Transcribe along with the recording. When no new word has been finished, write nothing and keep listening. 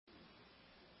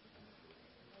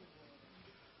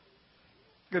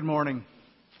Good morning.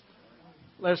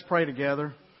 Let us pray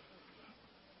together.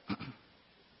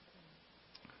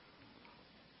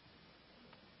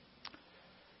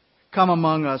 Come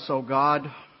among us, O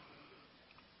God,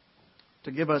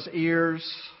 to give us ears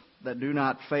that do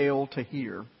not fail to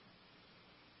hear,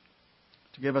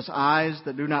 to give us eyes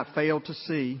that do not fail to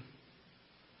see,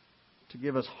 to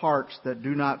give us hearts that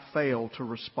do not fail to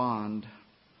respond.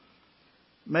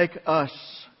 Make us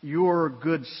your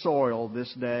good soil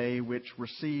this day, which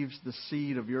receives the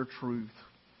seed of your truth.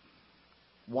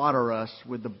 Water us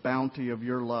with the bounty of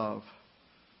your love.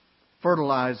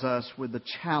 Fertilize us with the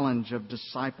challenge of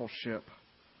discipleship.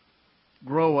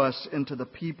 Grow us into the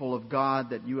people of God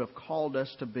that you have called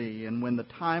us to be. And when the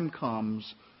time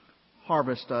comes,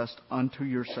 harvest us unto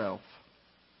yourself.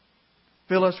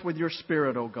 Fill us with your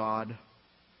Spirit, O God.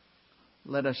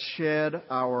 Let us shed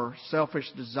our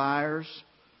selfish desires,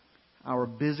 our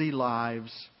busy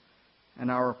lives,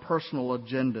 and our personal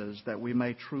agendas, that we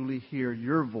may truly hear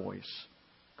your voice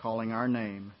calling our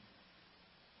name,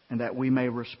 and that we may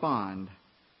respond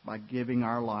by giving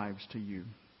our lives to you.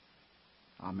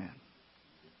 Amen.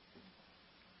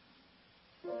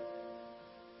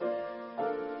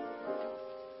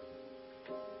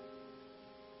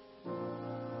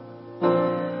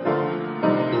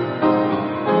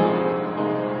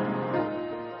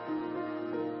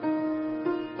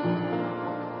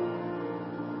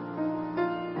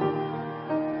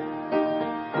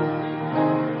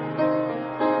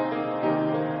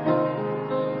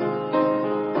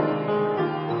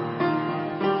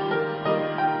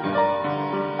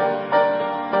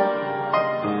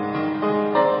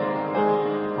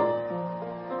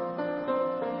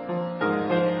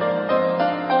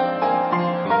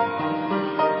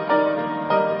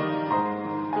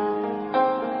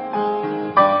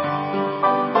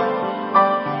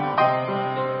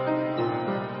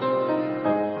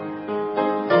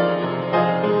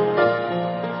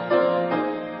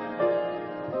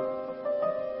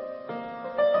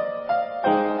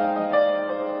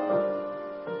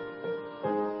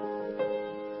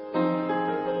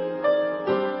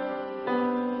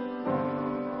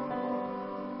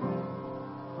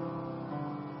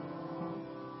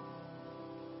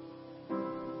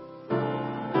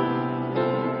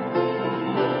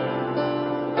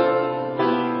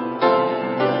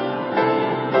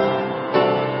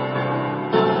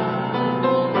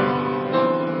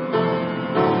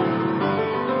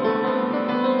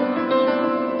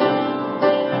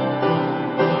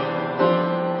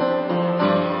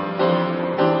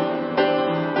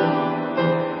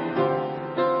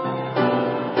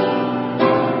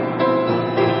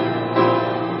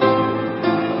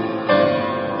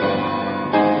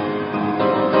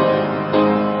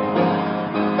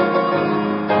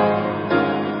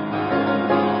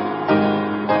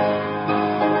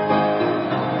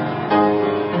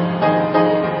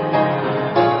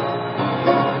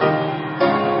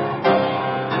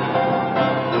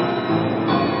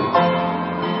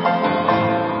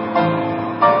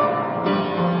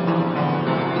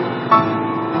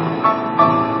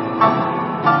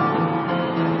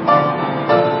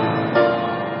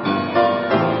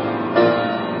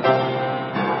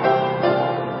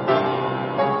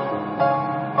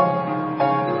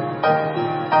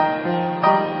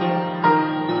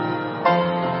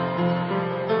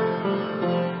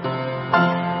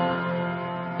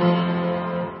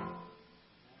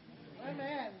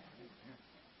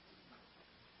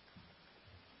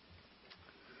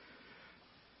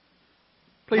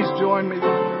 Please join me.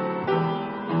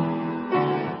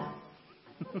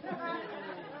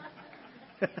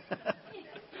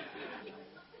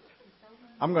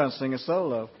 I'm going to sing a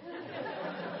solo.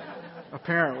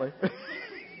 Apparently.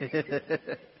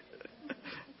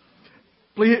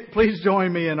 Please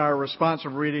join me in our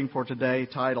responsive reading for today,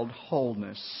 titled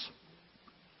Wholeness.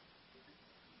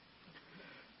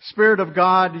 Spirit of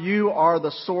God, you are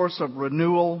the source of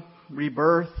renewal,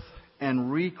 rebirth,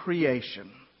 and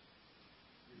recreation.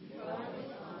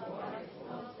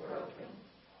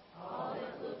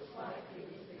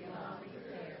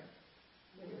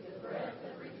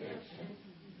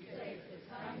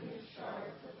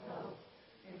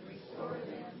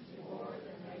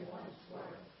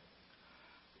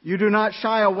 You do not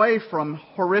shy away from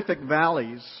horrific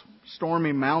valleys,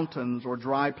 stormy mountains, or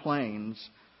dry plains,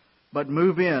 but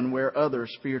move in where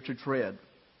others fear to tread.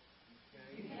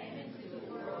 You came into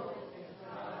the world as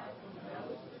God who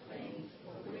knows the things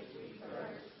for which we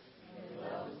thirst and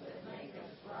those that make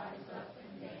us rise up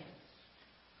and dance.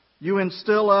 You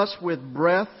instill us with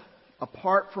breath,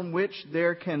 apart from which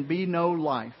there can be no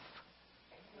life.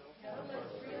 Help us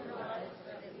realize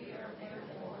that we are mere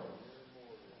mortals,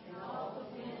 and all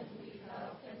the wind we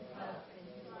have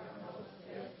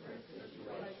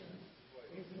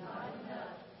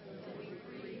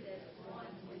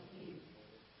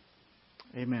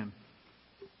Amen.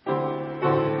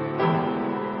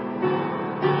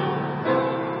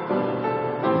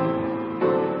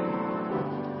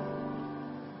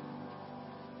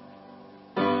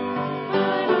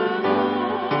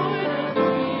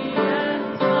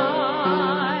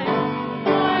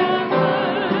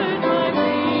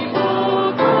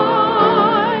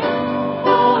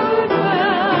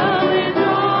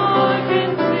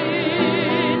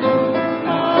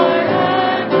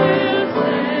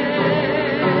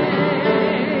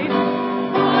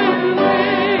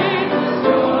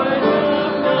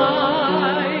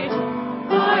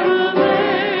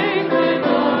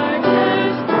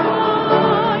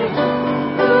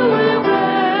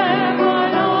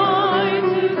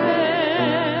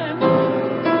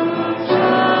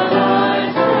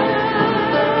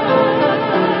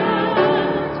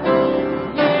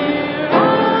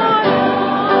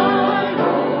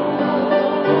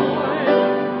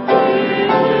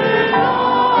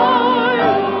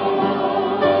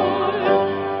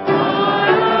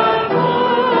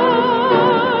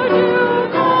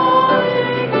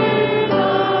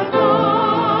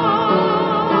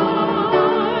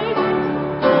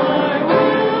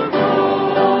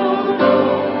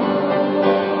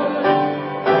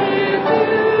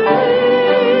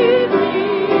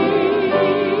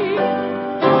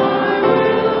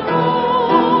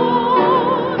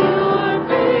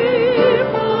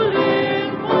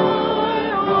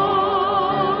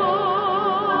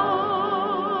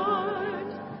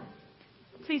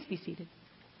 Please be seated.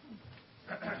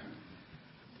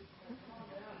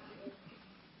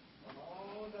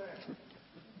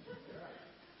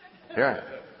 Here,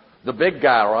 the big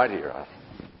guy right here.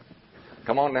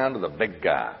 Come on down to the big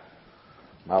guy.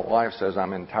 My wife says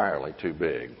I'm entirely too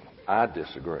big. I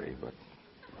disagree, but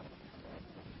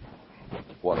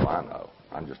what do I know?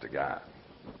 I'm just a guy.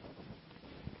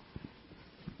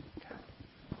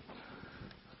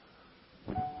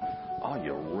 Oh,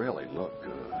 you really look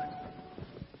good.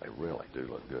 They really do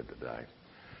look good today.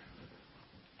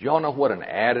 Do y'all know what an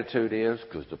attitude is?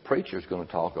 Because the preacher's going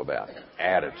to talk about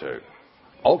attitude.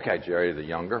 Okay, Jerry the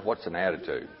Younger, what's an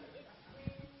attitude?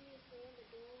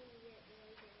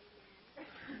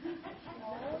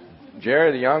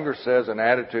 Jerry the Younger says an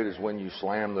attitude is when you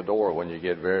slam the door when you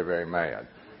get very, very mad.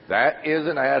 That is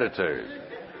an attitude.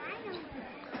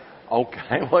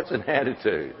 Okay, what's an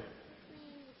attitude?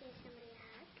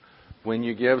 When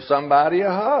you give somebody a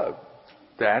hug.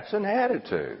 That's an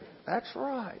attitude. That's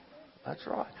right. That's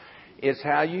right. It's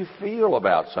how you feel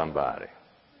about somebody.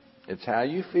 It's how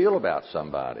you feel about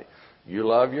somebody. You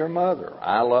love your mother.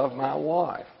 I love my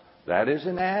wife. That is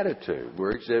an attitude.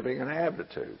 We're exhibiting an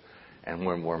attitude. And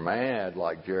when we're mad,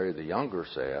 like Jerry the Younger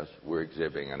says, we're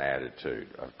exhibiting an attitude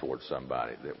towards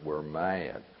somebody, that we're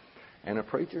mad. And a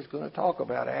preacher's going to talk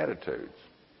about attitudes.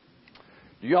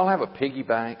 Do y'all have a piggy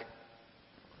bank?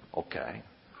 Okay.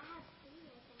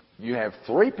 You have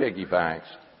 3 piggy banks.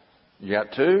 You got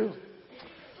 2?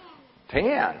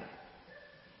 10.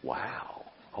 Wow.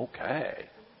 Okay.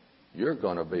 You're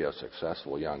going to be a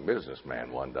successful young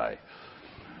businessman one day.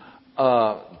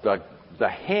 The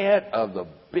head of the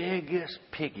biggest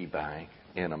piggy bank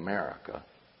in America,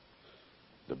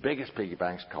 the biggest piggy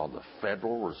bank is called the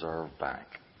Federal Reserve Bank.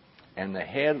 And the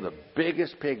head of the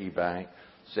biggest piggy bank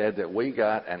said that we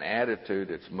got an attitude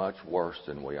that's much worse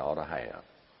than we ought to have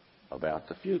about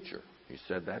the future. He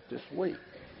said that this week.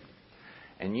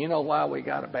 And you know why we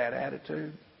got a bad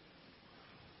attitude?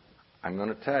 I'm going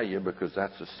to tell you, because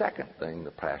that's the second thing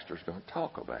the pastor's going to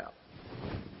talk about.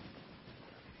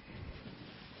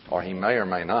 Or he may or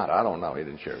may not. I don't know. He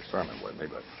didn't share his sermon with me,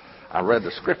 but I read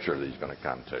the scripture that he's going to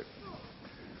come to.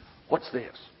 What's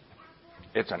this?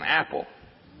 It's an apple.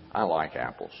 I like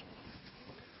apples.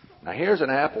 Now, here's an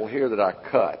apple here that I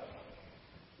cut.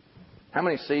 How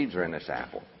many seeds are in this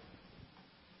apple?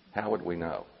 How would we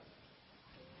know?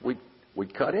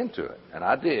 We'd cut into it, and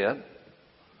I did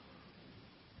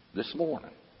this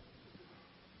morning.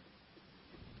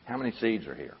 How many seeds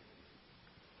are here?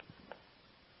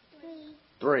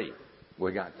 3.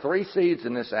 We got 3 seeds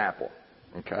in this apple,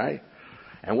 okay?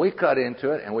 And we cut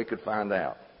into it, and we could find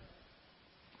out.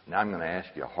 Now I'm going to ask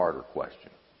you a harder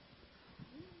question.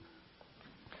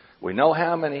 We know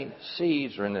how many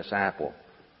seeds are in this apple.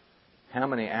 How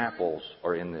many apples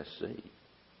are in this seed?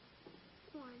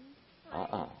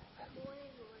 1.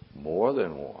 More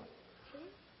than one.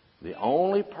 The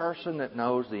only person that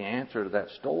knows the answer to that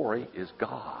story is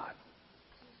God.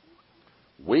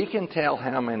 We can tell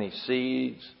how many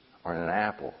seeds are in an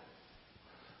apple,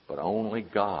 but only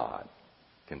God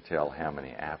can tell how many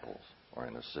apples are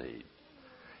in a seed.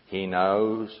 He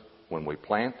knows when we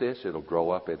plant this, it'll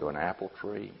grow up into an apple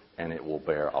tree, and it will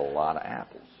bear a lot of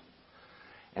apples.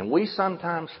 And we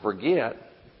sometimes forget,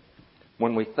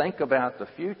 when we think about the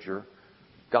future,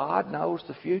 God knows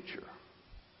the future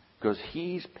because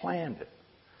He's planned it.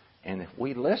 And if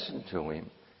we listen to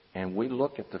Him and we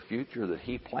look at the future that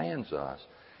He plans us,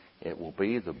 it will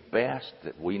be the best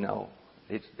that we know.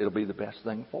 It'll be the best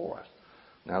thing for us.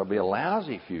 Now, it'll be a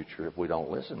lousy future if we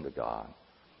don't listen to God.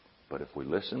 But if we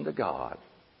listen to God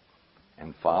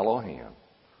and follow Him,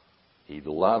 He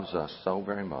loves us so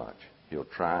very much, He'll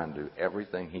try and do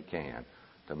everything He can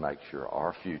to make sure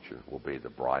our future will be the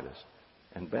brightest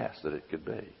and best that it could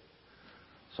be.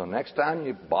 So next time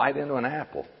you bite into an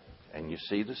apple and you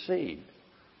see the seed,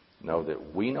 know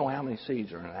that we know how many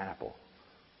seeds are in an apple,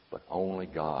 but only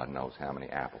God knows how many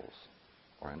apples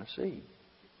are in a seed.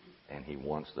 And He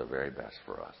wants the very best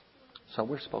for us. So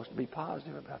we're supposed to be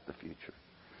positive about the future.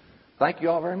 Thank you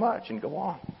all very much, and go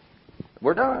on.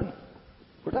 We're done.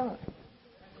 We're done.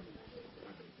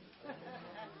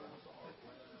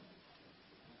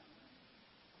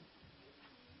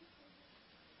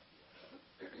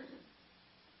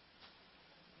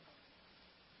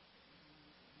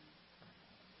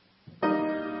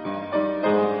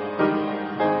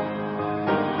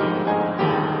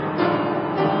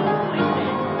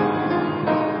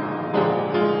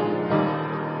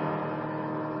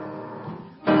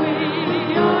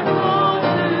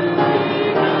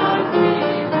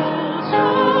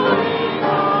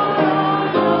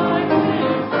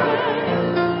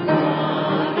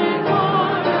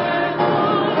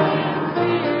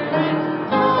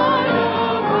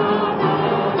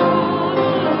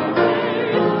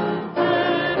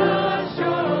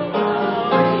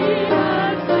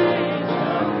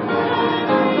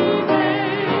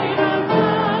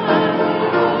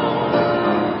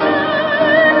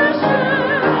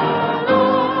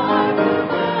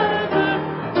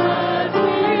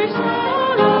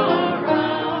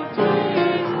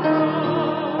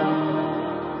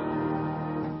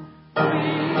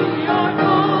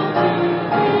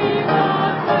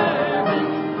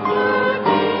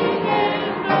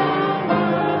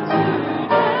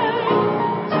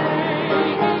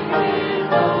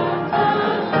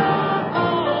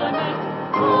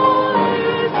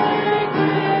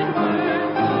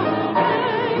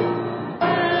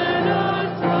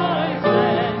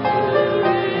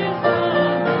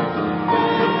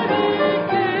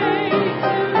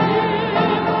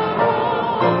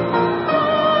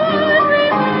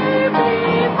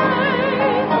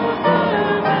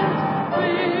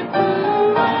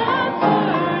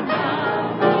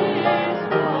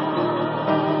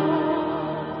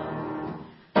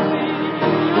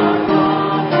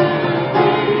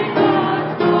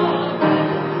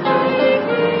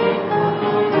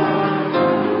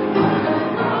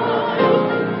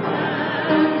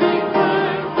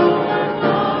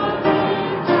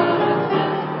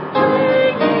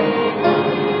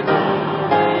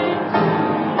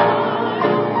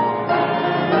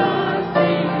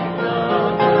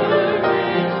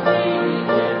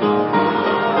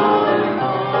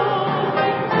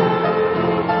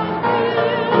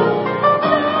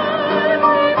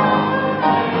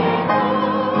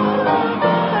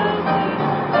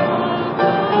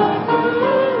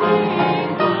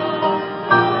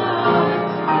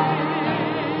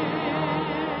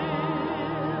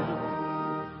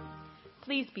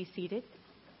 be seated.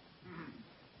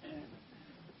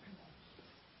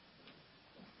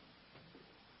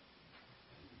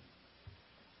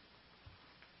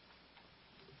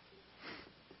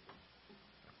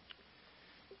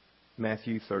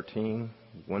 Matthew 13,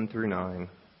 1 through 9,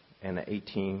 and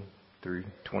 18 through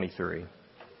 23.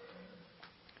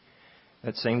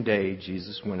 That same day,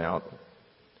 Jesus went out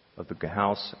of the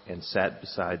house and sat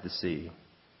beside the sea.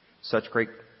 Such great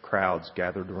crowds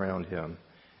gathered around him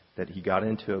that he got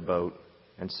into a boat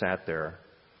and sat there,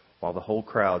 while the whole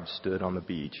crowd stood on the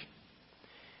beach.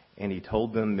 And he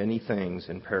told them many things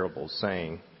in parables,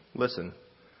 saying, "Listen,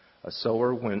 a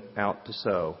sower went out to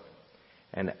sow,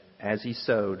 and as he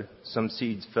sowed, some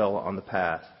seeds fell on the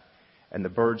path, and the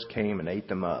birds came and ate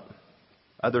them up.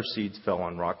 Other seeds fell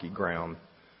on rocky ground,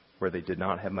 where they did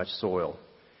not have much soil,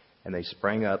 and they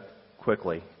sprang up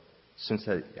quickly, since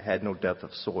they had no depth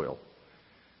of soil.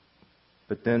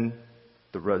 But then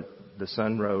the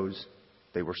sun rose,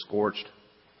 they were scorched,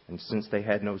 and since they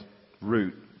had no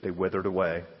root, they withered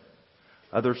away.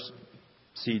 Other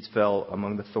seeds fell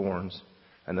among the thorns,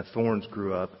 and the thorns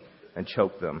grew up and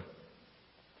choked them.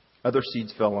 Other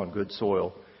seeds fell on good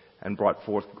soil and brought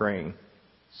forth grain,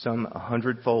 some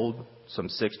 100-fold, some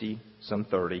 60, some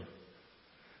 30.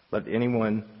 Let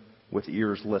anyone with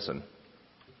ears listen."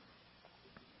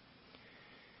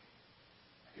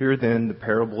 Hear then the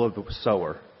parable of the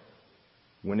sower.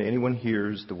 When anyone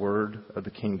hears the word of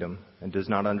the kingdom and does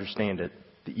not understand it,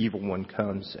 the evil one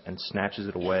comes and snatches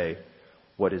it away,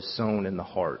 what is sown in the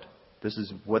heart. This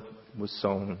is what was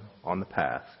sown on the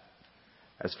path.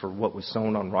 As for what was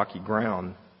sown on rocky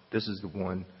ground, this is the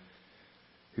one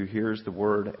who hears the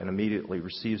word and immediately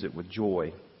receives it with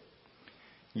joy.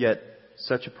 Yet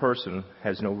such a person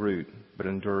has no root, but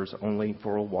endures only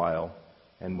for a while.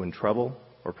 And when trouble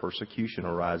or persecution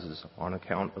arises on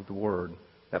account of the word,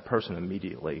 that person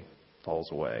immediately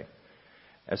falls away.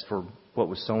 As for what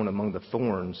was sown among the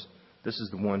thorns, this is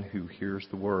the one who hears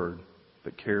the word,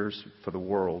 but cares for the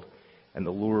world, and the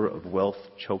lure of wealth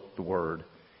choke the word,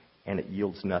 and it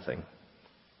yields nothing.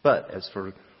 But as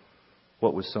for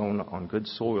what was sown on good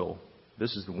soil,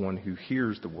 this is the one who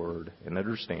hears the word and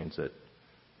understands it,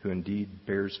 who indeed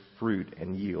bears fruit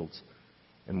and yields,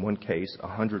 in one case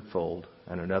 100-fold,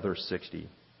 and another 60,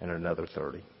 and another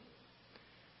 30.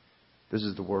 This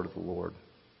is the word of the Lord.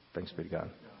 Thanks be to God.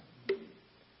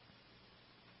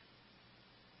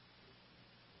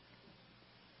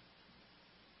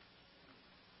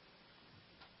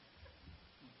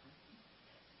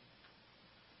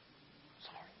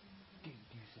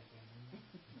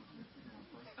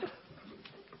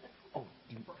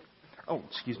 Oh,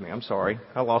 excuse me. I'm sorry.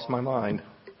 I lost my mind.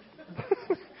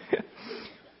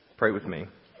 Pray with me.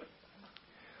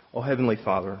 Oh, Heavenly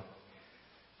Father,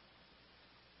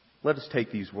 let us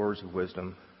take these words of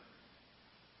wisdom,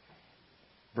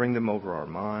 bring them over our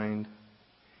mind,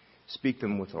 speak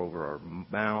them over our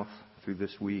mouth through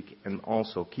this week, and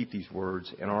also keep these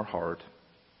words in our heart.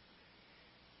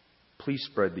 Please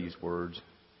spread these words.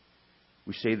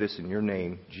 We say this in your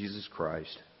name, Jesus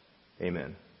Christ.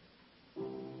 Amen.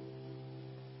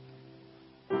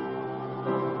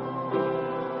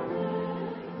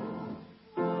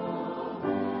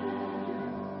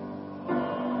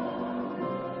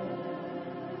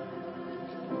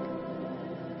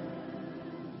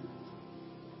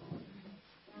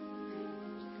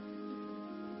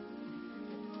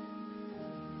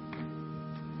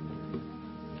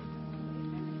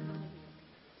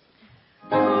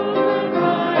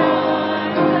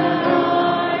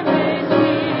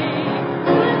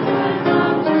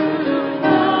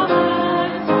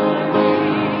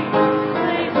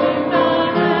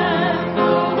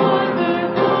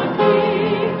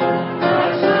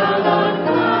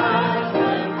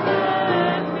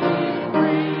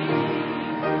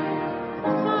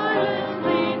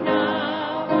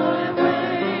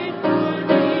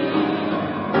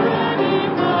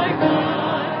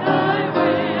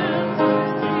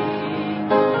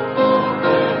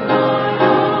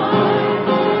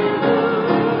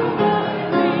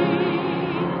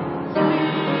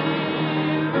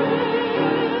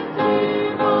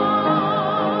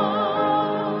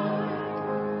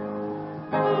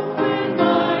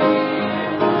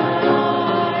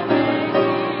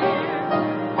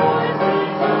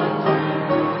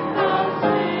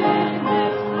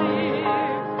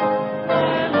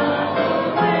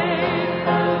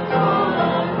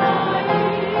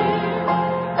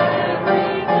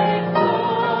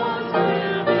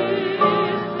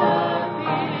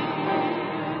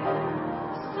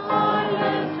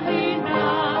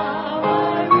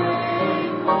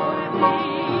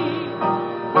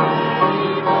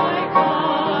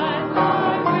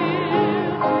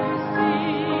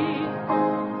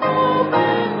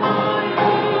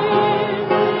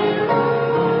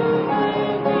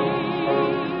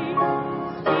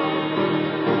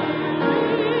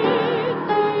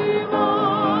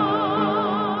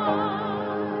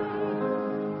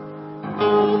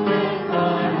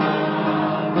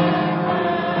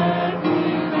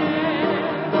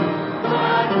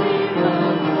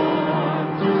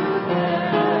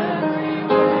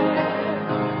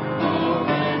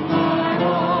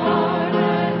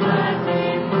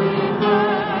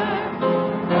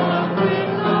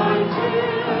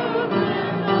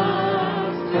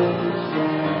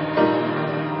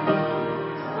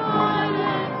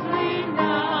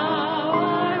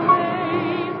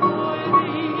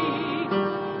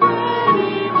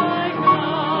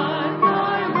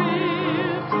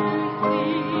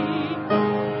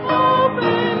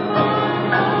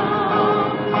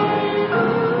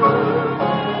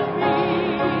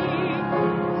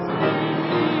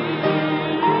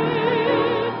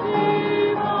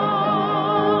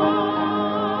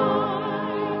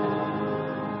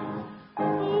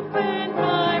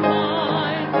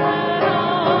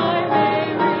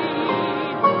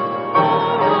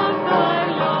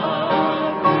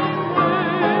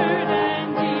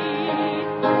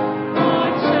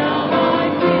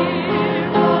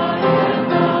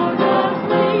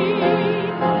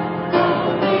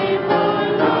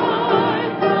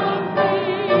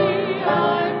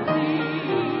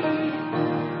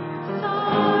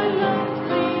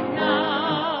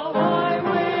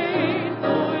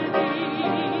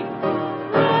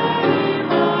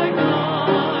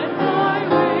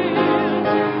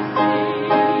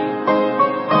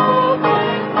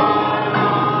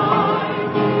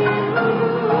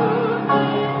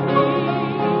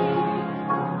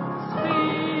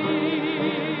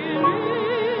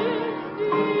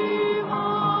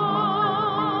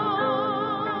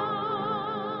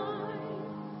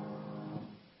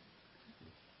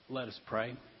 Let us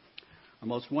pray. Our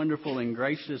most wonderful and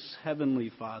gracious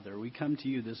Heavenly Father, we come to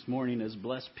you this morning as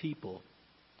blessed people.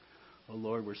 Oh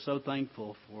Lord, we're so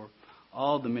thankful for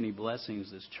all the many blessings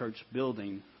this church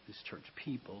building, this church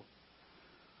people,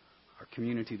 our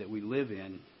community that we live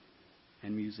in,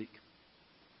 and music.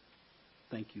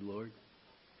 Thank you, Lord.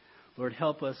 Lord,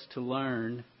 help us to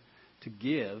learn to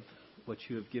give what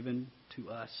you have given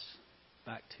to us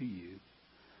back to you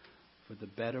for the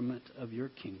betterment of your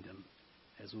kingdom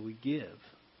as we give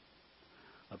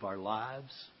of our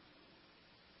lives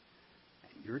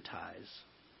and your tithes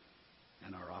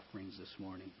and our offerings this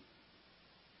morning.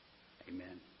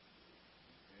 Amen.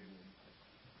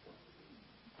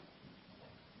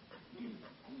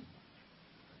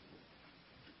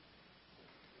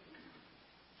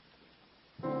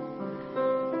 Thank you.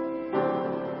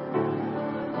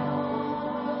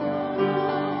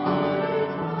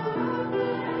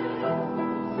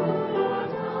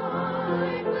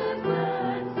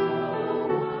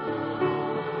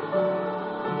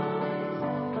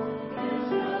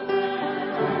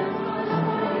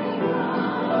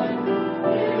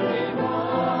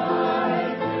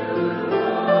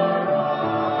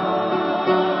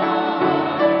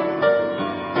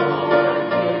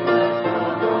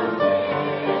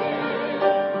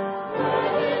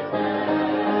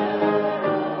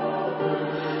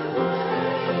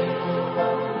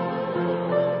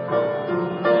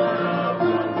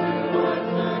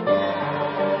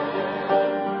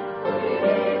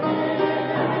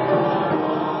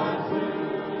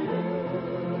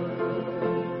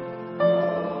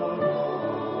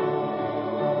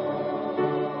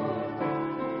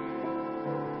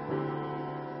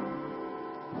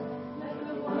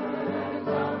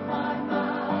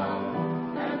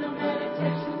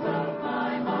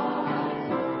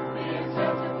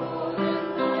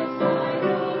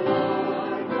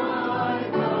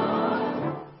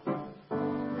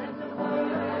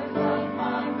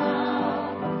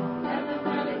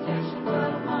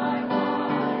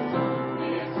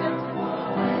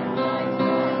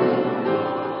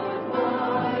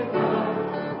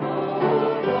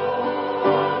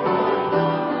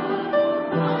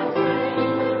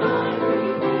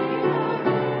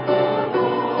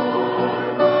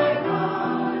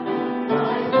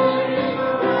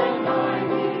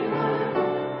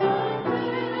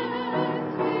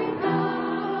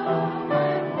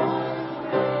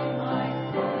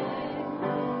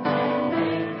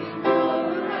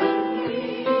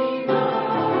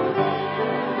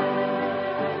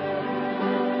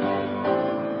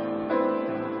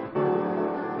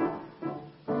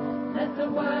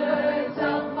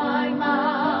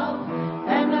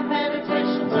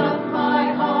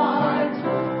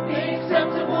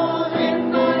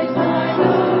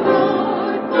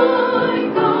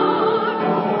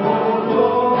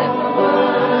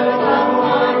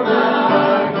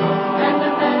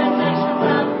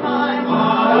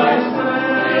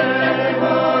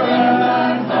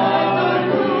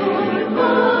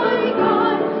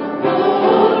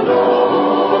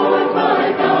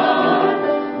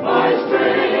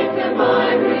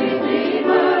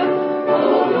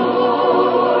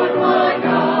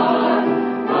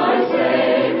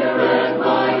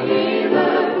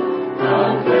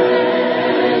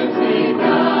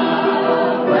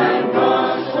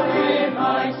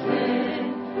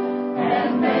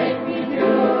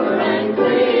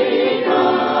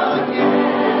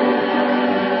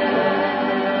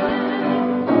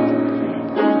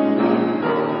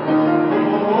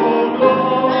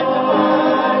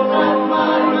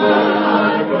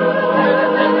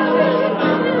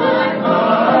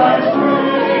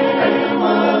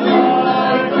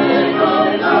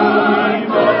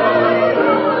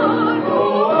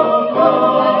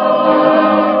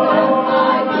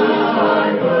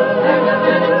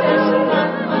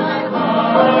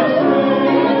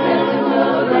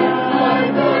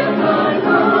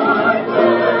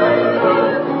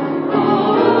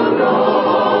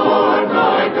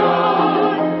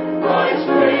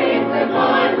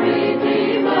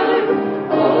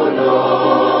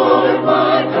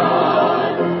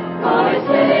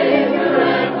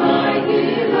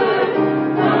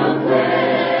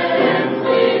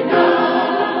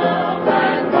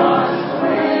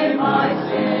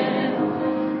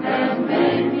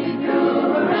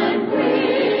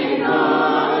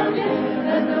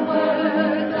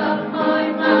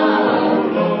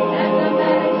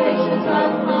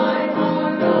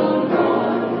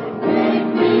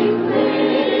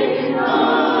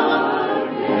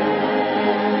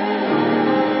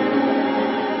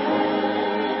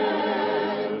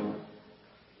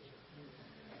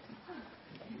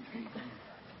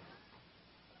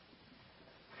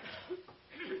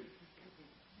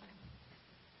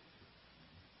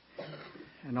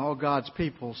 And all God's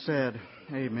people said,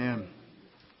 amen.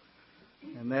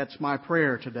 And that's my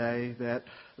prayer today, that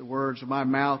the words of my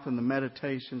mouth and the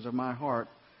meditations of my heart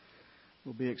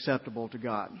will be acceptable to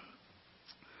God.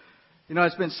 You know,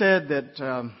 it's been said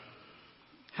that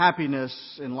happiness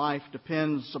in life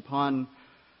depends upon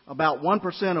about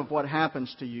 1% of what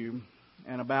happens to you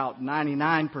and about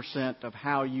 99% of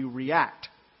how you react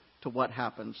to what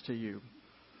happens to you.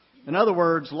 In other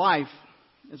words, life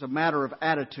is a matter of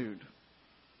attitude.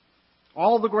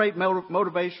 All the great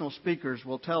motivational speakers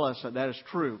will tell us that is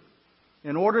true.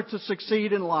 In order to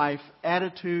succeed in life,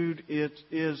 attitude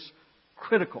is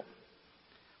critical.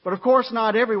 But of course,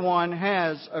 not everyone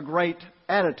has a great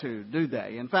attitude, do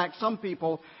they? In fact, some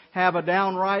people have a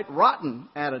downright rotten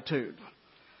attitude.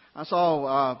 I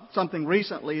saw something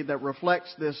recently that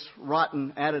reflects this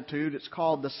rotten attitude. It's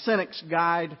called The Cynic's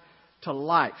Guide to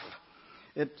Life.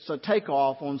 It's a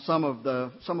takeoff on some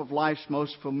of life's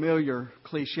most familiar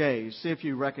cliches. See if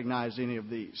you recognize any of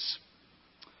these.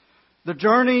 The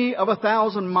journey of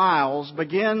 1,000 miles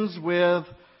begins with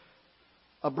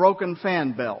a broken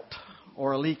fan belt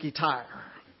or a leaky tire.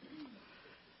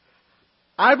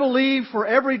 I believe for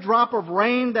every drop of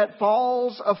rain that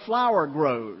falls, a flower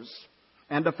grows,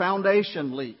 and a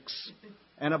foundation leaks,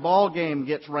 and a ball game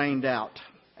gets rained out,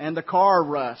 and the car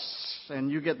rusts,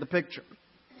 and you get the picture.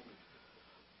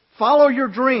 Follow your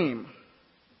dream,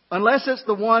 unless it's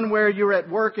the one where you're at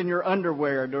work in your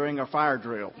underwear during a fire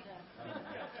drill.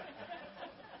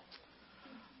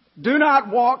 Do not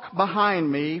walk behind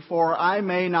me, for I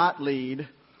may not lead.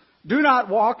 Do not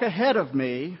walk ahead of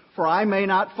me, for I may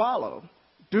not follow.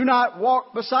 Do not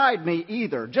walk beside me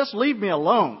either. Just leave me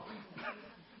alone.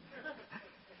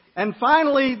 And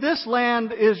finally, this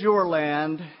land is your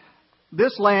land.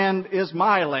 This land is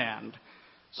my land.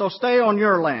 So stay on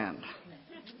your land.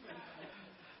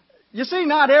 You see,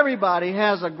 not everybody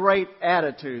has a great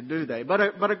attitude, do they?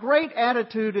 But a great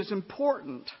attitude is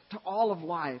important to all of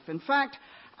life. In fact,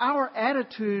 our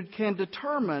attitude can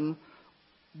determine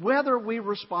whether we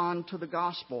respond to the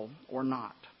gospel or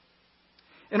not.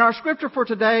 In our scripture for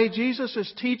today, Jesus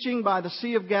is teaching by the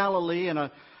Sea of Galilee,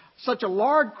 and such a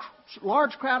large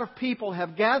crowd of people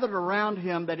have gathered around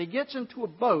him that he gets into a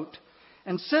boat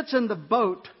and sits in the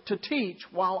boat to teach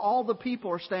while all the people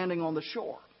are standing on the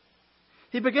shore.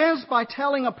 He begins by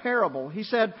telling a parable. He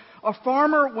said, a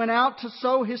farmer went out to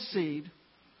sow his seed,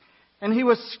 and as he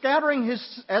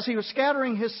was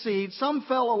scattering his seed, some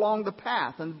fell along the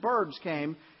path, and birds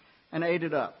came and ate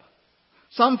it up.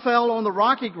 Some fell on the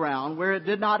rocky ground where it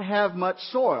did not have much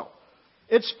soil.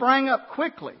 It sprang up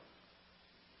quickly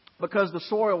because the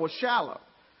soil was shallow.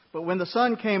 But when the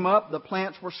sun came up, the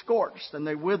plants were scorched, and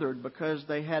they withered because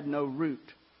they had no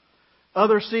root.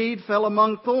 Other seed fell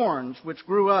among thorns, which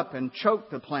grew up and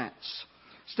choked the plants.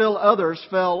 Still others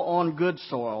fell on good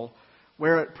soil,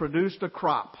 where it produced a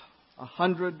crop,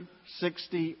 100,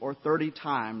 60, or 30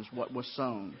 times what was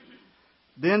sown.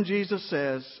 Then Jesus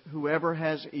says, whoever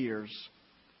has ears,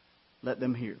 let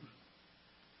them hear.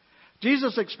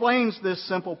 Jesus explains this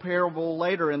simple parable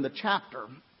later in the chapter.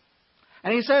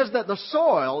 And he says that the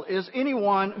soil is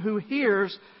anyone who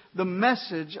hears the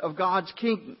message of God's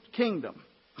kingdom.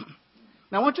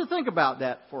 Now, I want you to think about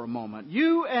that for a moment.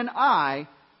 You and I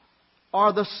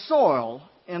are the soil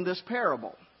in this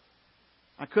parable.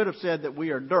 I could have said that we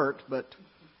are dirt, but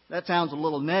that sounds a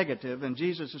little negative, and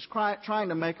Jesus is trying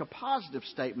to make a positive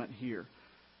statement here.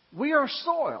 We are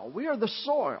soil. We are the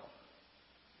soil.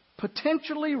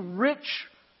 Potentially rich,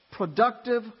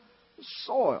 productive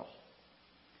soil.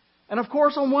 And of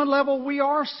course, on one level, we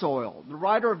are soil. The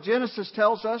writer of Genesis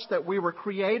tells us that we were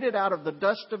created out of the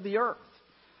dust of the earth.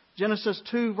 Genesis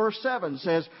 2 verse 7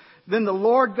 says, Then the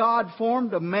Lord God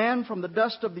formed a man from the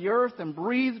dust of the earth and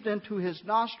breathed into his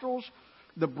nostrils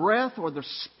the breath or the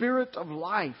spirit of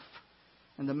life.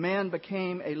 And the man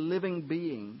became a living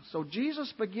being. So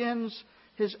Jesus begins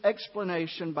his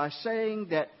explanation by saying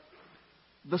that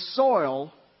the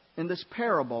soil in this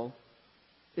parable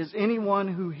is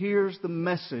anyone who hears the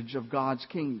message of God's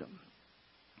kingdom.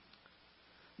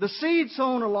 The seed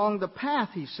sown along the path,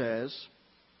 he says,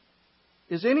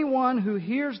 is anyone who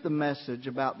hears the message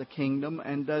about the kingdom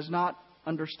and does not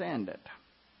understand it.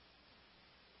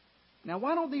 Now,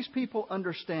 why don't these people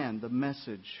understand the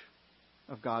message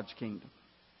of God's kingdom?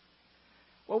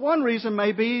 Well, one reason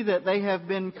may be that they have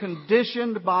been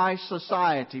conditioned by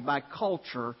society, by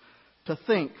culture, to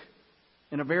think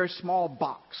in a very small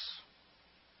box.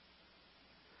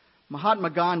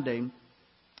 Mahatma Gandhi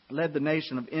led the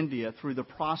nation of India through the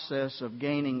process of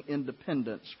gaining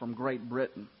independence from Great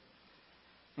Britain.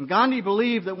 And Gandhi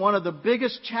believed that one of the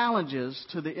biggest challenges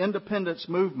to the independence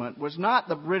movement was not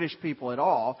the British people at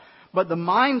all, but the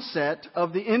mindset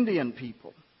of the Indian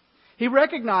people. He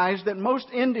recognized that most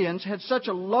Indians had such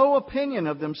a low opinion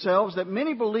of themselves that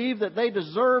many believed that they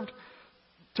deserved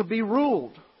to be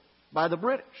ruled by the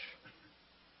British.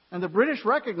 And the British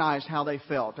recognized how they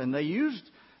felt, and they used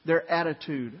their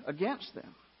attitude against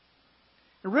them.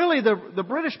 And really, the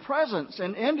British presence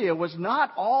in India was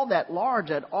not all that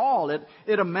large at all.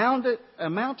 It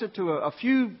amounted to a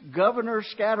few governors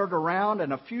scattered around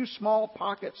and a few small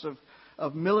pockets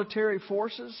of military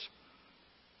forces.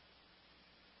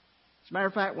 As a matter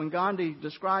of fact, when Gandhi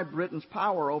described Britain's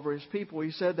power over his people,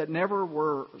 he said that never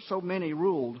were so many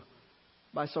ruled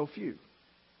by so few.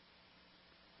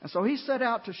 And so he set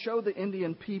out to show the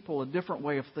Indian people a different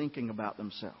way of thinking about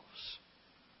themselves.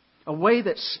 A way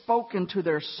that spoke into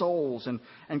their souls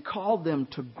and called them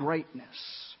to greatness.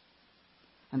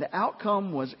 And the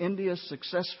outcome was India's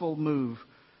successful move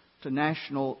to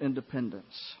national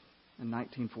independence in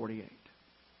 1948.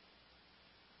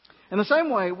 In the same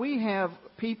way, we have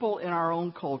people in our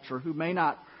own culture who may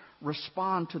not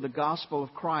respond to the gospel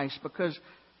of Christ because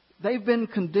they've been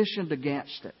conditioned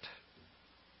against it.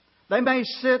 They may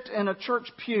sit in a church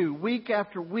pew week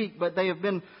after week, but they have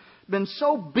been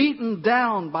so beaten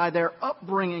down by their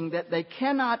upbringing that they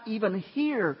cannot even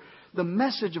hear the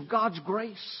message of God's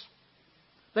grace.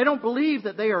 They don't believe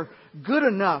that they are good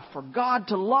enough for God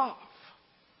to love.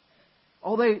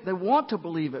 Oh, they want to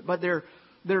believe it, but their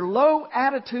low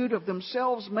attitude of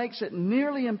themselves makes it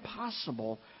nearly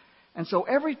impossible. And so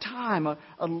every time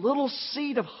a little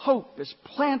seed of hope is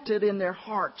planted in their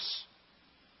hearts,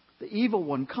 the evil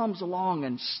one comes along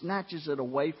and snatches it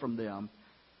away from them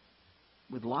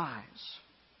with lies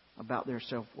about their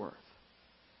self-worth.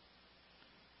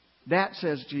 That,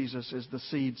 says Jesus, is the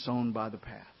seed sown by the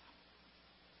path.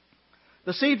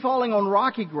 The seed falling on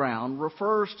rocky ground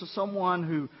refers to someone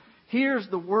who hears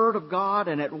the Word of God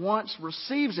and at once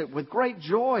receives it with great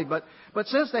joy, but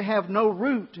since they have no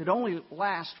root, it only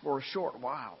lasts for a short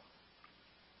while.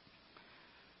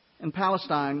 In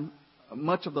Palestine,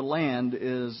 much of the land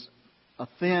is a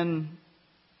thin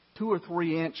 2 or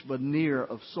 3 inch veneer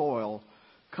of soil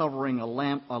covering a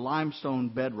limestone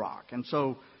bedrock. And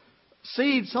so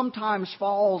seed sometimes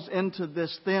falls into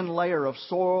this thin layer of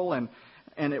soil and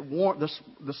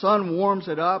the sun warms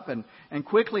it up and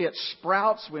quickly it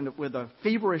sprouts with a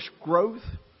feverish growth.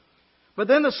 But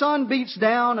then the sun beats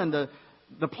down and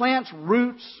the plant's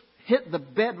roots hit the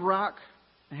bedrock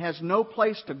and has no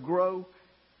place to grow,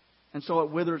 and so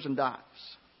it withers and dies.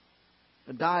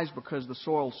 It dies because the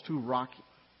soil's too rocky.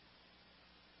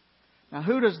 Now,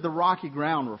 who does the rocky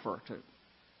ground refer to?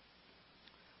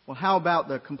 Well, how about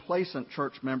the complacent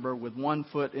church member with 1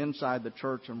 foot inside the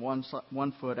church and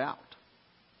 1 foot out?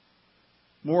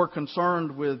 More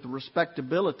concerned with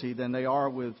respectability than they are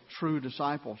with true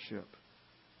discipleship.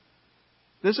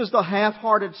 This is the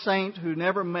half-hearted saint who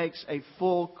never makes a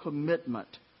full commitment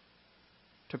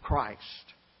to Christ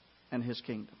and His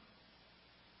kingdom.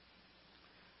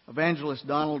 Evangelist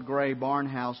Donald Gray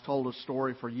Barnhouse told a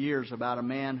story for years about a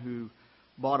man who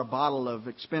bought a bottle of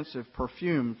expensive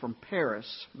perfume from Paris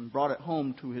and brought it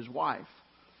home to his wife.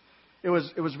 It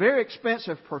was very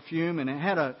expensive perfume, and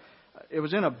it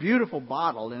was in a beautiful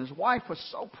bottle, and his wife was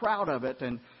so proud of it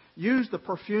and used the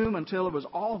perfume until it was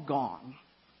all gone.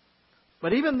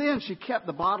 But even then, she kept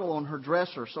the bottle on her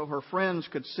dresser so her friends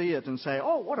could see it and say,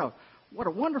 "Oh, what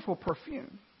a wonderful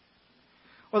perfume."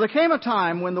 Well, there came a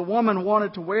time when the woman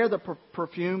wanted to wear the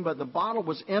perfume, but the bottle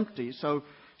was empty, so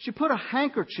she put a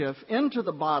handkerchief into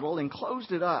the bottle and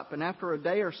closed it up. And after a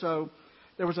day or so,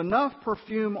 there was enough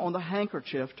perfume on the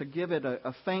handkerchief to give it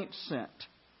a faint scent.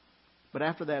 But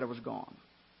after that, it was gone.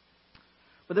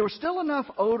 But there was still enough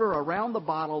odor around the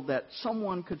bottle that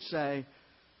someone could say,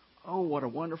 "Oh, what a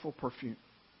wonderful perfume."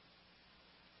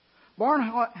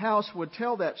 Barnhouse would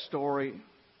tell that story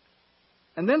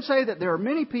and then say that there are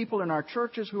many people in our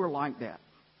churches who are like that.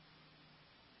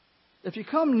 If you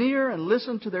come near and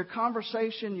listen to their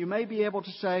conversation, you may be able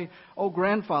to say, "Oh,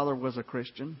 grandfather was a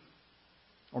Christian,"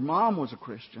 or "Mom was a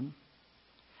Christian."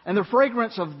 And the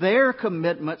fragrance of their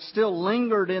commitment still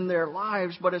lingered in their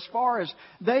lives, but as far as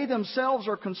they themselves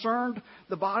are concerned,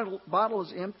 the bottle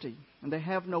is empty, and they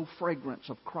have no fragrance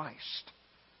of Christ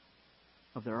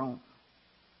of their own.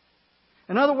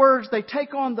 In other words, they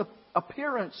take on the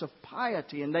appearance of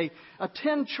piety, and they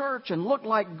attend church and look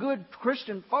like good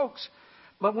Christian folks,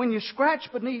 but when you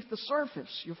scratch beneath the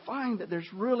surface, you find that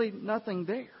there's really nothing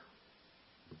there.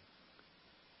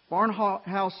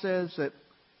 Barnhouse says that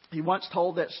he once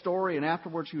told that story, and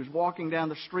afterwards he was walking down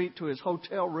the street to his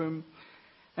hotel room,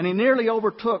 and he nearly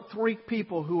overtook 3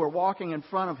 people who were walking in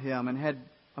front of him and had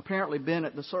apparently been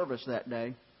at the service that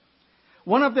day.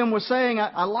 One of them was saying,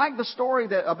 I like the story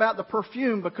about the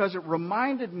perfume because it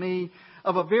reminded me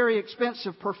of a very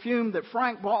expensive perfume that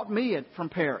Frank bought me from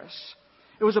Paris.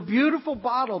 It was a beautiful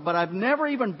bottle, but I've never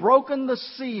even broken the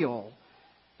seal.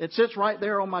 It sits right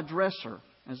there on my dresser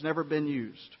and has never been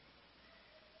used.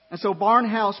 And so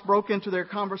Barnhouse broke into their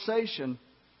conversation,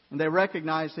 and they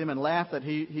recognized him and laughed that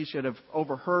he should have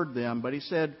overheard them. But he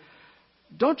said,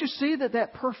 "Don't you see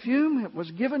that perfume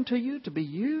was given to you to be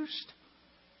used?"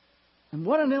 And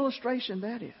what an illustration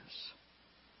that is.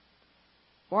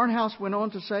 Barnhouse went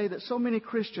on to say that so many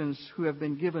Christians who have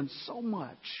been given so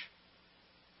much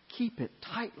keep it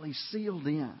tightly sealed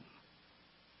in.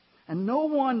 And no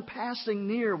one passing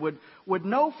near would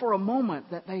know for a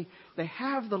moment that they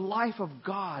have the life of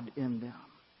God in them.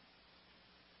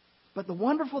 But the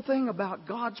wonderful thing about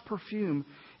God's perfume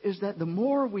is that the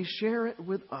more we share it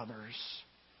with others,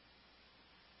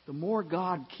 the more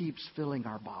God keeps filling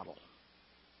our bottle.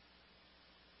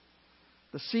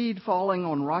 The seed falling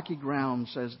on rocky ground,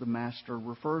 says the Master,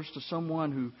 refers to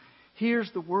someone who hears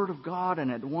the Word of God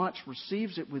and at once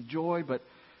receives it with joy, but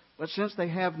since they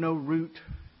have no root,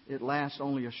 it lasts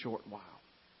only a short while.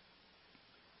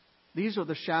 These are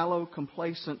the shallow,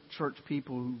 complacent church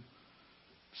people who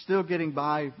still getting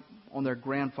by on their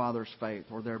grandfather's faith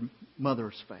or their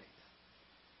mother's faith.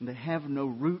 And they have no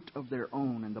root of their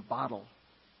own, and the bottle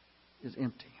is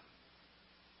empty.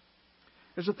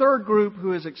 There's a third group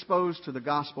who is exposed to the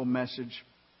gospel message.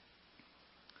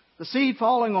 The seed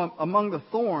falling among the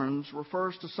thorns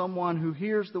refers to someone who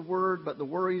hears the word, but the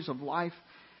worries of life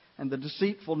and the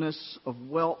deceitfulness of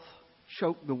wealth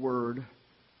choke the word,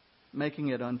 making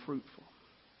it unfruitful.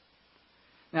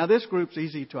 Now, this group's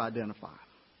easy to identify.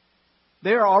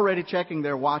 They're already checking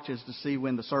their watches to see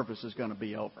when the service is going to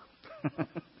be over.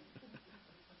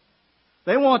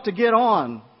 They want to get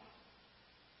on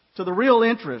to the real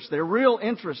interest, their real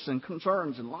interests and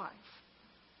concerns in life.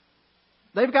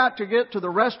 They've got to get to the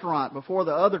restaurant before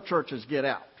the other churches get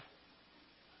out,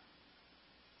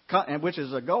 which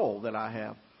is a goal that I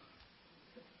have.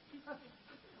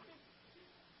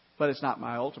 But it's not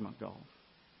my ultimate goal.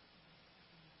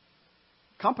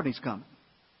 Company's coming.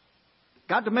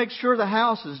 Got to make sure the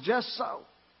house is just so.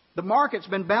 The market's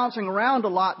been bouncing around a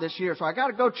lot this year, so I got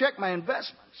to go check my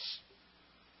investments.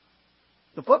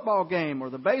 The football game or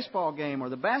the baseball game or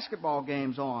the basketball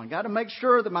game's on. Got to make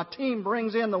sure that my team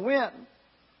brings in the win.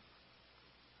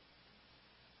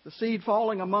 The seed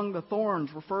falling among the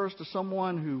thorns refers to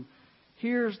someone who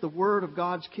hears the word of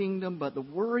God's kingdom, but the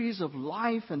worries of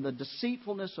life and the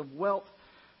deceitfulness of wealth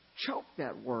choke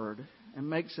that word and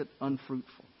makes it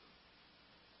unfruitful.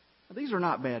 Now, these are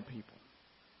not bad people.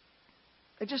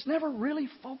 They just never really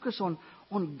focus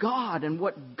on God and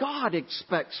what God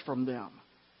expects from them.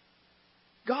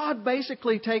 God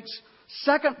basically takes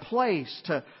second place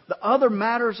to the other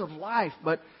matters of life,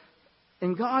 but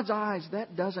in God's eyes,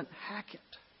 that doesn't hack it.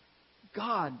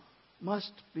 God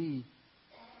must be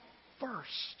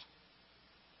first.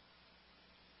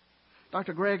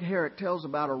 Dr. Greg Herrick tells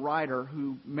about a writer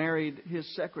who married his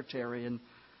secretary, and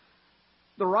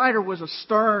the writer was a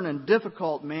stern and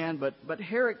difficult man, but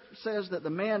Herrick says that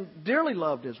the man dearly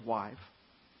loved his wife.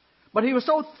 But he was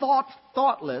so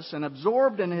thoughtless and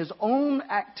absorbed in his own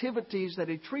activities that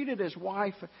he treated his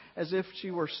wife as if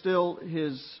she were still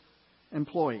his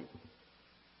employee.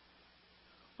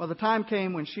 Well, the time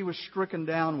came when she was stricken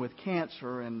down with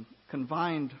cancer and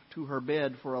confined to her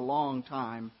bed for a long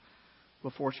time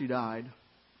before she died.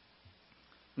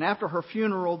 And after her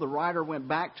funeral, the writer went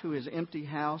back to his empty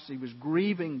house. He was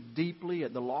grieving deeply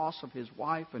at the loss of his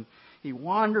wife, and he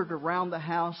wandered around the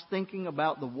house thinking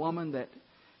about the woman that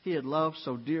he had loved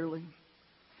so dearly.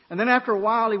 And then after a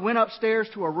while, he went upstairs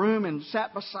to a room and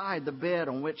sat beside the bed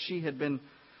on which she had been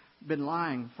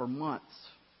lying for months.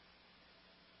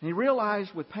 And he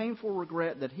realized with painful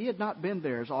regret that he had not been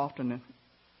there as often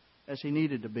as he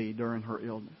needed to be during her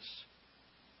illness.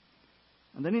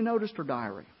 And then he noticed her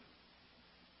diary.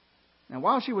 And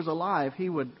while she was alive, he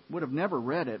would have never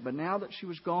read it. But now that she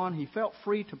was gone, he felt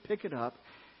free to pick it up.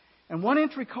 And one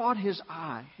entry caught his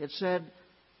eye. It said,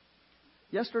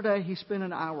 "Yesterday he spent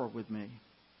an hour with me.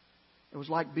 It was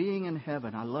like being in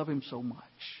heaven. I love him so much."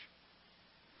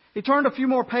 He turned a few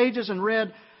more pages and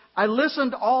read, "I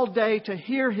listened all day to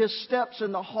hear his steps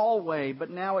in the hallway, but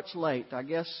now it's late. I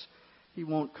guess he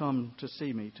won't come to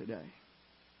see me today."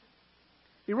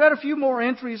 He read a few more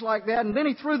entries like that, and then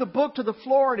he threw the book to the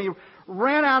floor and he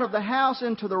ran out of the house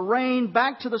into the rain,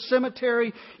 back to the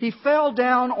cemetery. He fell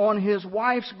down on his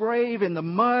wife's grave in the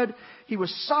mud. He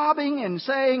was sobbing and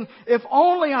saying, "If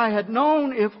only I had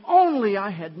known, if only I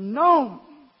had known."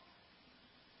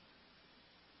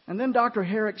 And then Dr.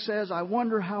 Herrick says, I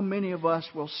wonder how many of us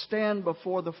will stand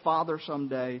before the Father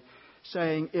someday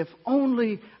saying, if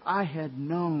only I had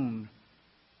known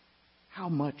how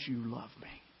much you love me.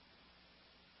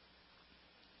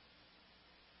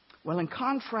 Well, in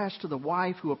contrast to the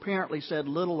wife who apparently said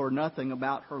little or nothing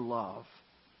about her love,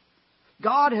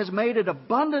 God has made it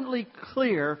abundantly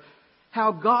clear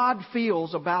how God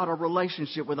feels about a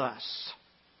relationship with us.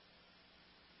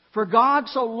 For God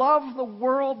so loved the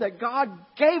world that God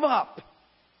gave up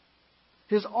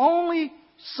His only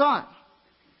Son,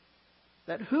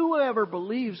 that whoever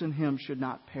believes in Him should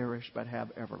not perish but have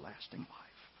everlasting life.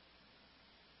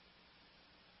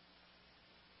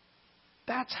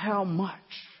 That's how much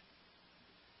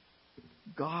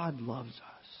God loves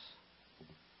us.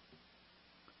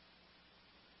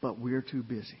 But we're too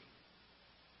busy.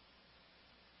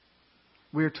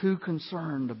 We're too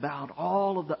concerned about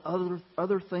all of the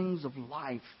other things of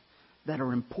life that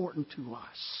are important to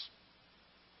us.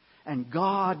 And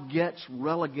God gets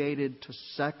relegated to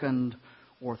second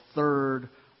or third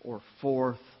or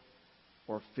fourth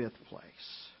or fifth place.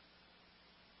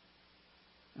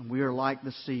 And we are like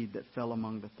the seed that fell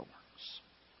among the thorns.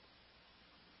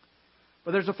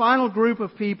 But there's a final group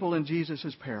of people in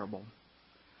Jesus' parable.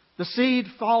 The seed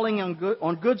falling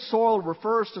on good soil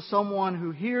refers to someone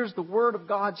who hears the word of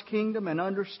God's kingdom and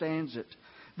understands it.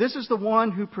 This is the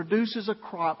one who produces a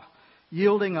crop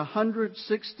yielding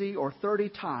 160 or 30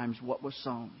 times what was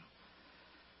sown.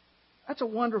 That's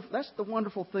the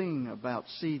wonderful thing about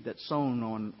seed that's sown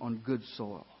on good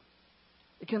soil.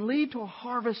 It can lead to a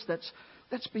harvest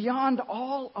that's beyond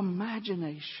all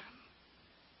imagination.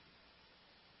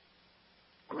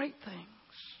 Great things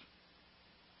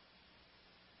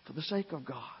for the sake of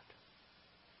God.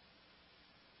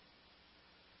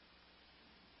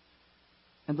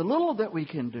 And the little that we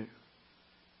can do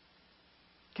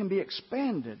can be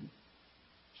expanded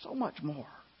so much more.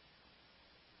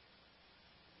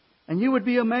 And you would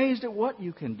be amazed at what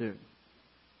you can do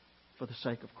for the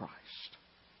sake of Christ.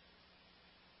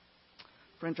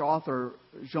 French author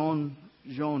Jean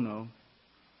Genot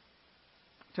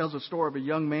tells a story of a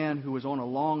young man who was on a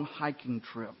long hiking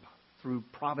trip through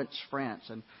Provence, France,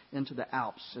 and into the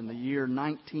Alps in the year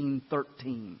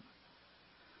 1913.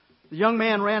 The young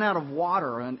man ran out of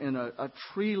water in a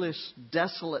treeless,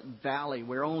 desolate valley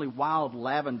where only wild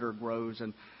lavender grows,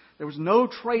 and there was no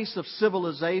trace of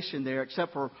civilization there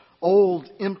except for old,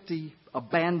 empty,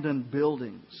 abandoned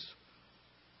buildings.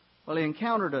 Well, he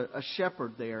encountered a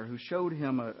shepherd there who showed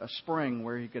him a spring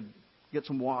where he could get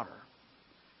some water.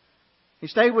 He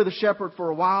stayed with the shepherd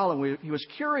for a while, and he was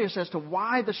curious as to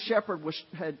why the shepherd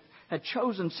had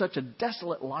chosen such a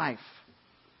desolate life.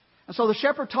 And so the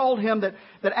shepherd told him that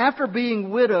after being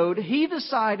widowed, he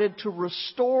decided to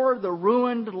restore the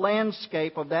ruined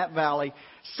landscape of that valley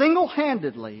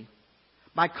single-handedly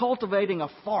by cultivating a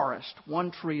forest,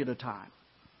 one tree at a time.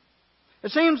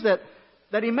 It seems that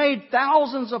he made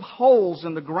thousands of holes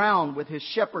in the ground with his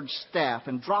shepherd's staff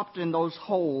and dropped in those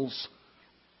holes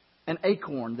an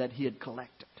acorn that he had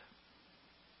collected.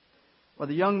 Well,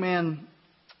 the young man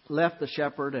left the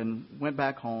shepherd and went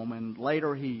back home, and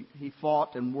later he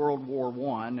fought in World War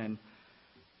I. And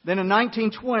then in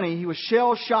 1920, he was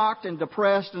shell-shocked and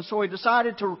depressed, and so he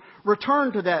decided to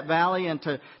return to that valley and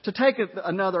to take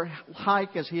another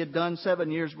hike as he had done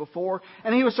 7 years before.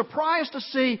 And he was surprised to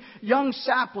see young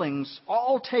saplings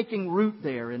all taking root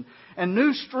there, and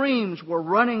new streams were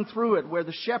running through it where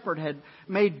the shepherd had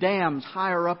made dams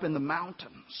higher up in the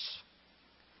mountains.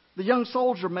 The young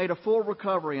soldier made a full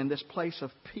recovery in this place of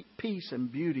peace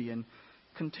and beauty and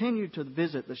continued to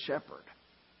visit the shepherd.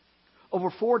 Over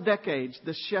 4 decades,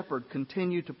 this shepherd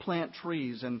continued to plant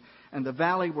trees, and the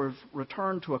valley was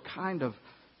returned to a kind of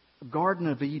Garden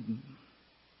of Eden.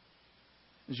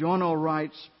 As Jono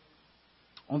writes,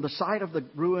 on the site of the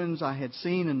ruins I had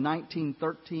seen in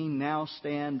 1913 now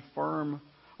stand firm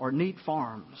or neat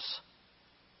farms.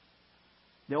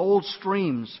 The old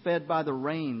streams fed by the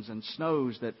rains and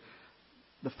snows that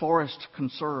the forest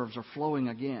conserves are flowing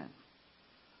again.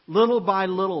 Little by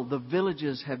little, the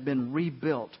villages have been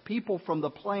rebuilt. People from the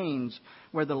plains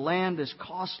where the land is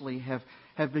costly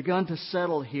have begun to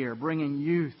settle here, bringing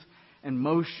youth and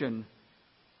motion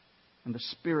and the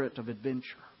spirit of adventure.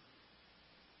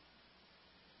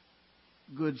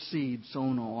 Good seed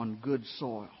sown on good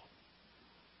soil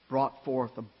brought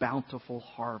forth a bountiful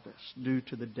harvest due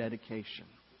to the dedication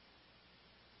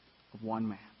of one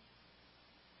man.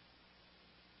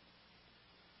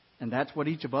 And that's what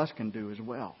each of us can do as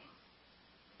well.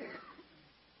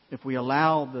 If we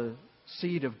allow the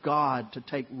seed of God to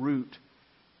take root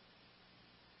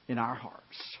in our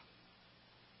hearts,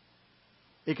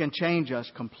 it can change us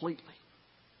completely.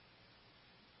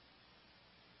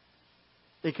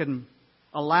 It can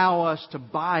allow us to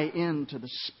buy into the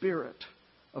spirit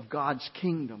of God's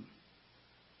kingdom.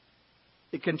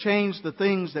 It can change the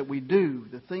things that we do,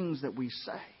 the things that we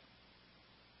say.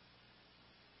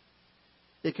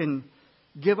 It can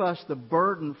give us the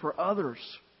burden for others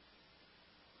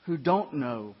who don't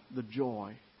know the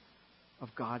joy of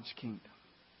God's kingdom.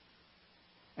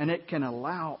 And it can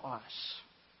allow us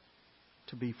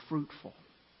to be fruitful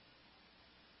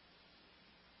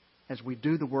as we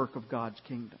do the work of God's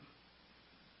kingdom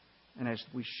and as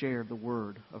we share the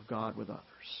Word of God with others.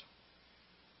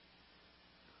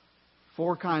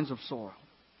 4 kinds of soil,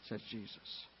 says Jesus.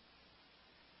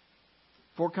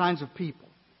 4 kinds of people.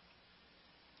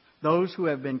 Those who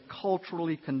have been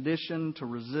culturally conditioned to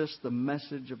resist the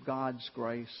message of God's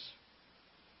grace.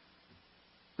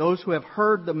 Those who have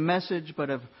heard the message but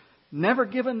have never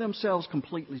given themselves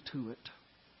completely to it.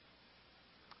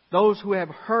 Those who have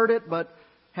heard it but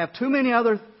have too many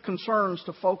other concerns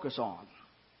to focus on,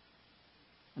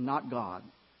 and not God.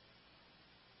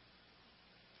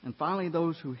 And finally,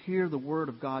 those who hear the word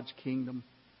of God's kingdom,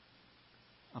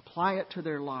 apply it to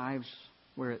their lives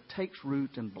where it takes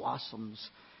root and blossoms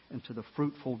into the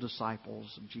fruitful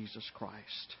disciples of Jesus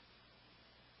Christ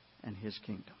and His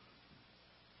kingdom.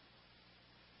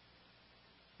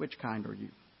 Which kind are you?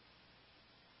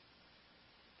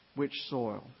 Which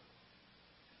soil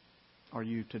are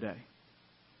you today?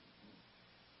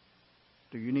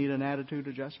 Do you need an attitude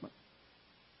adjustment?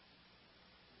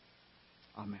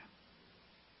 Amen.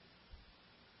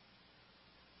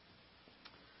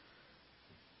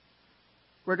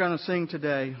 We're going to sing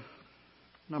today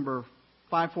number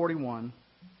 541,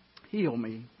 Heal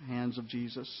Me, Hands of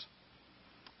Jesus.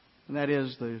 And that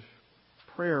is the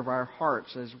prayer of our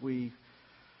hearts as we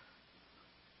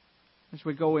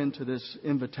go into this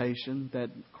invitation that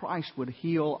Christ would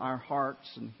heal our hearts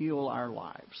and heal our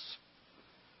lives.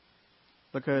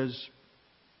 Because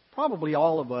probably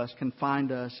all of us can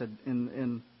find us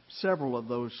in several of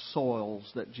those soils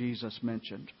that Jesus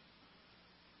mentioned.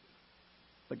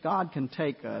 But God can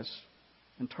take us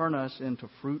and turn us into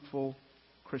fruitful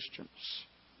Christians.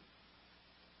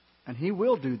 And He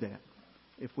will do that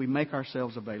if we make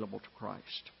ourselves available to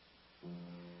Christ.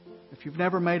 If you've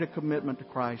never made a commitment to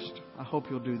Christ, I hope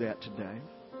you'll do that today.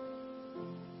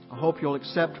 I hope you'll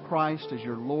accept Christ as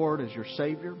your Lord, as your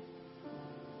Savior.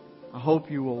 I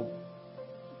hope you will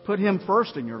put Him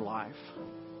first in your life,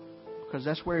 because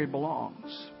that's where He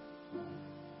belongs.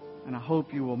 And I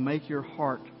hope you will make your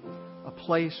heart a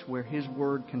place where His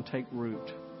Word can take root.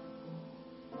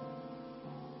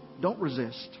 Don't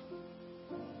resist.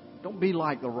 Don't be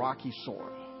like the rocky soil.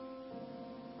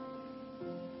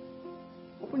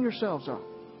 Open yourselves up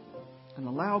and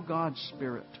allow God's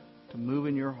Spirit to move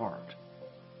in your heart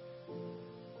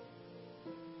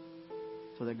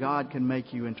so that God can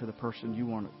make you into the person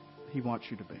He wants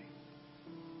you to be.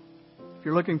 If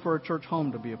you're looking for a church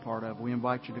home to be a part of, we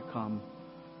invite you to come.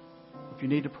 If you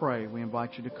need to pray, we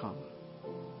invite you to come.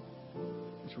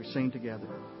 As we sing together,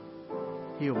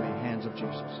 Heal Me, Hands of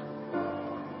Jesus.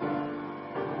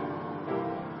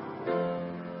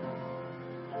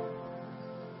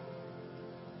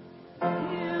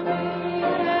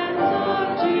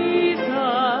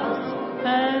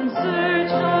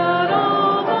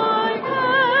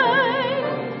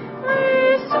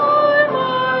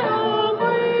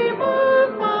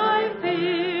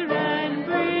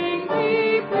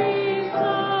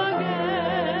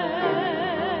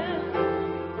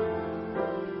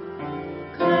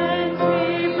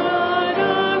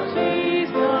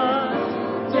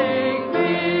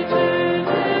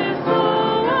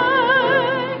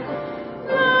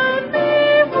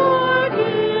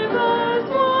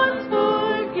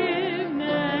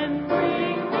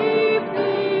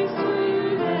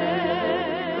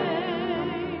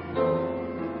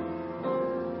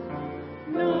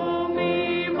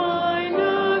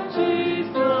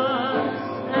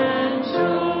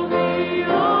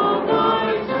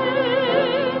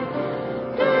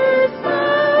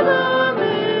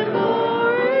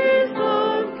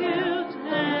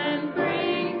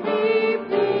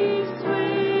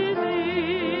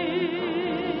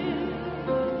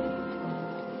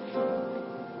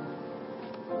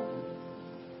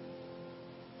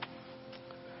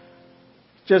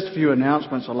 Just a few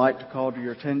announcements I'd like to call to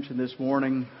your attention this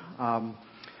morning.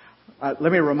 Let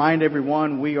me remind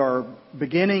everyone, we are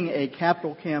beginning a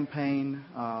capital campaign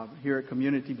here at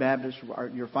Community Baptist.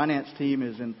 Your finance team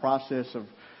is in process of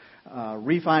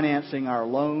refinancing our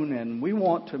loan, and we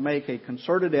want to make a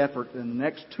concerted effort in the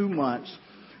next 2 months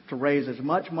to raise as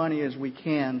much money as we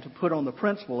can to put on the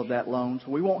principal of that loan,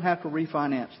 so we won't have to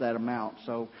refinance that amount.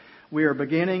 So We are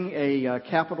beginning a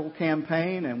capital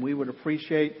campaign, and we would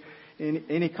appreciate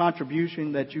any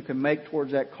contribution that you can make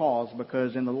towards that cause,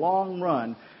 because in the long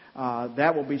run,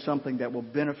 that will be something that will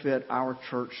benefit our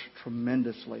church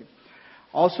tremendously.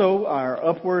 Also, our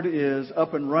Upward is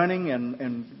up and running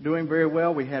and doing very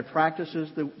well. We had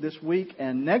practices this week,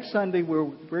 and next Sunday we're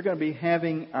going to be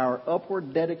having our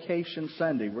Upward Dedication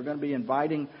Sunday. We're going to be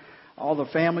inviting all the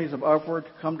families of Upward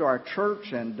to come to our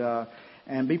church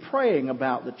and be praying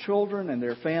about the children and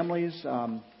their families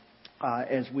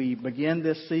as we begin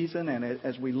this season and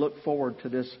as we look forward to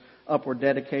this Upward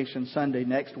Dedication Sunday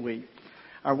next week.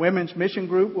 Our women's mission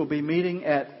group will be meeting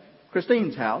at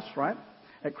Christine's house, right?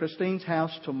 At Christine's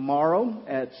house tomorrow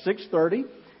at 6:30,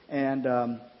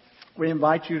 and we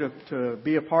invite you to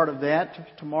be a part of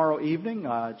that tomorrow evening.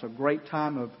 It's a great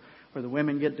time where the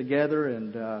women get together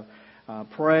and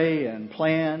pray and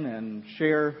plan and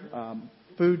share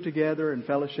food together and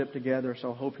fellowship together.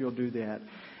 So I hope you'll do that.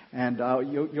 And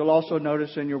you'll also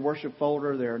notice in your worship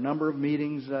folder there are a number of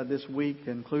meetings this week,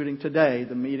 including today,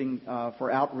 the meeting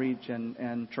for outreach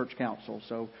and church council.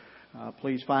 So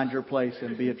please find your place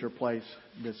and be at your place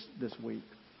this week.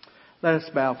 Let us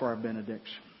bow for our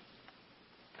benediction.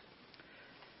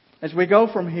 As we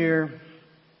go from here,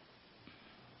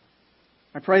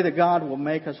 I pray that God will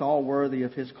make us all worthy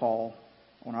of His call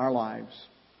on our lives.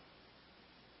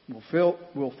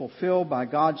 We'll fulfill by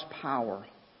God's power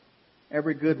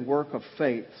every good work of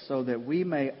faith, so that we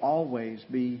may always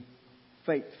be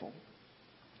faithful.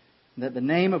 And that the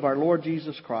name of our Lord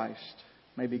Jesus Christ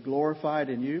may be glorified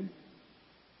in you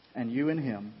and you in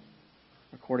Him,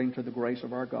 according to the grace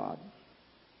of our God.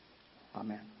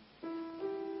 Amen.